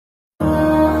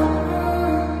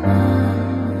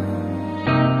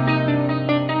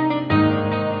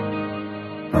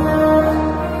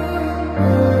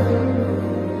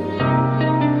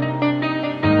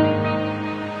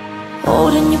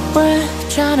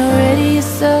kinda ready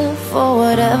yourself for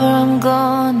whatever I'm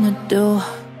gonna do?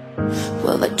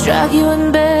 Will I drag you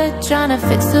in bed, tryna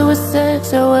fix it with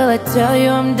sex? Or will I tell you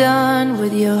I'm done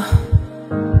with you?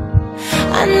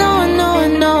 I know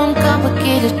I'm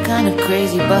complicated, kinda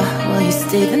crazy, but will you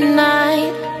stay the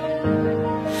night?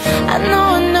 I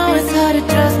know it's hard to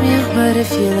trust me, but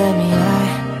if you let me,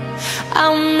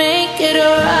 I'll make it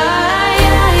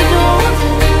alright. I don't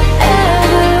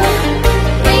ever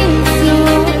mean to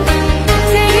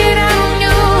take it out on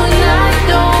you, and I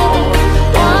don't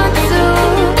want to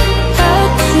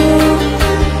hurt you,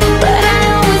 but I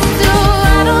always do.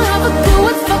 I don't have a clue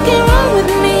what's fucking wrong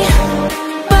with me,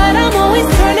 but I'm always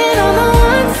turning on the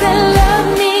ones that love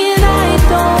me, and I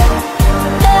don't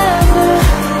ever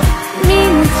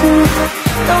mean to.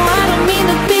 No, I don't mean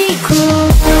to be cruel.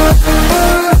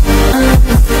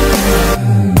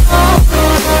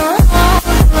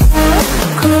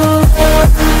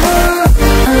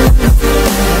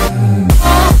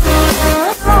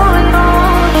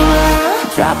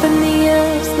 Dropping the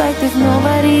years like there's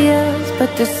nobody else, but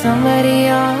there's somebody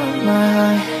on my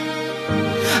heart.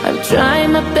 I'm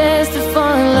trying my best to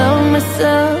fall in love with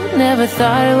myself. Never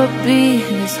thought it would be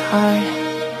this hard.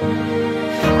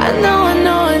 I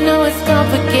know it's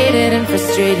complicated and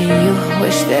frustrating. You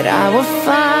wish that I were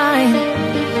fine.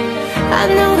 I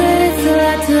know that it's a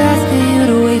lot to ask of you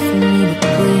to wait for me, but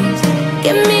please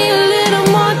give me a little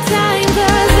more time,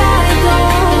 'cause I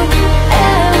don't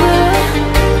ever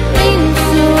mean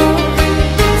to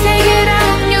take it out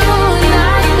on you, and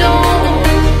I don't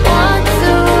want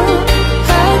to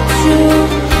hurt you,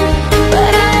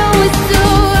 but I always do.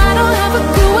 I don't have a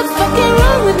clue what's fucking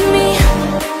wrong with me,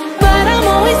 but I'm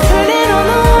always turning on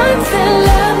the ones that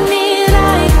love me, and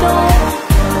I don't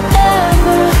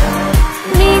ever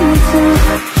mean to.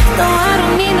 No, I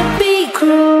don't mean to be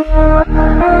cruel.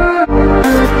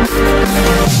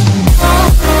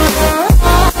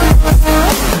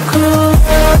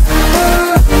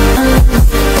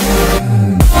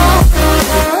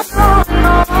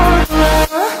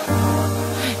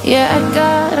 Yeah, I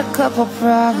got a couple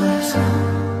problems.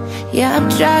 Yeah, I'm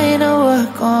trying to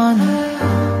work on them.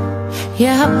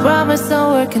 Yeah, I promise I'm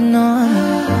working on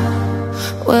them.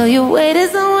 Well, your weight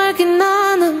isn't working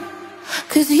on them,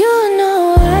 'cause you know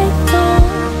I